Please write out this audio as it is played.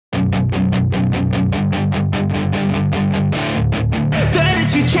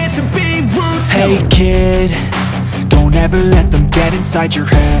Hey kid, don't ever let them get inside your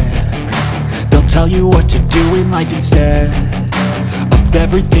head. They'll tell you what to do in life instead of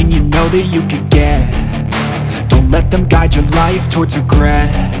everything you know that you could get. Don't let them guide your life towards regret.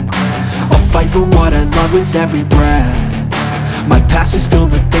 I'll fight for what I love with every breath. My past is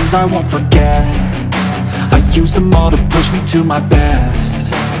filled with things I won't forget. I use them all to push me to my best.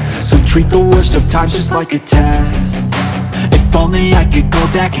 So treat the worst of times just like a test. If only I could go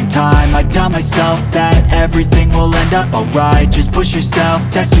back in time, I'd tell myself that everything will end up alright. Just push yourself,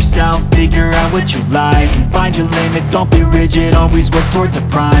 test yourself, figure out what you like, and find your limits, don't be rigid, always work towards a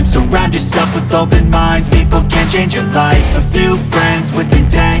prime. Surround yourself with open minds, people can change your life. A few friends with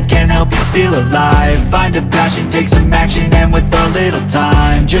intent can help you feel alive. Find a passion, take some action, and with a little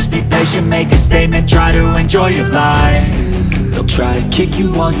time, just be patient, make a statement, try to enjoy your life. They'll try to kick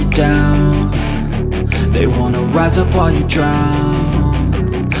you while you're down. They wanna rise up while you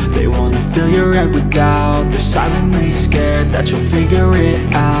drown. They wanna fill your head with doubt. They're silently scared that you'll figure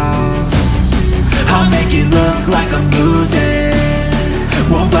it out. I'll make it look like I'm losing,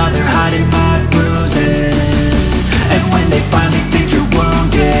 won't bother hiding my bruises. And when they finally think you're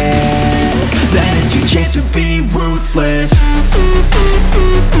wounded, then it's your chance to be ruthless.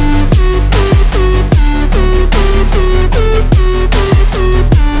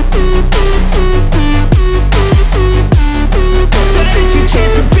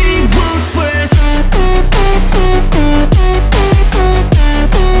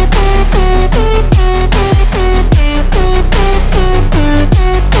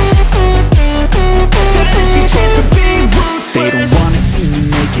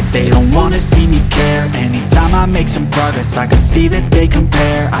 Make some progress, I can see that they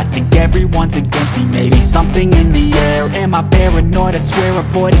compare. I think everyone's against me, maybe something in the air. Am I paranoid? I swear a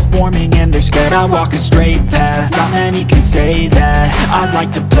void is forming and they're scared. I walk a straight path, not many can say that. I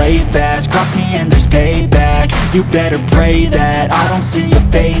like to play fast, cross me and there's payback. You better pray that I don't see your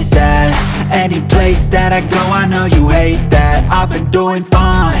face at any place that I go. I know you hate that. I've been doing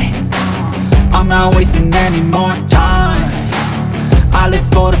fine, I'm not wasting any more time. I live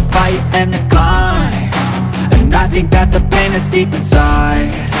for the fight and the climb, and I think that the pain that's deep inside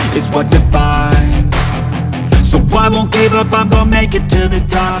is what defines. So I won't give up, I'm gonna make it to the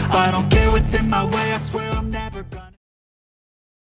top. I don't care what's in my way, I swear I'm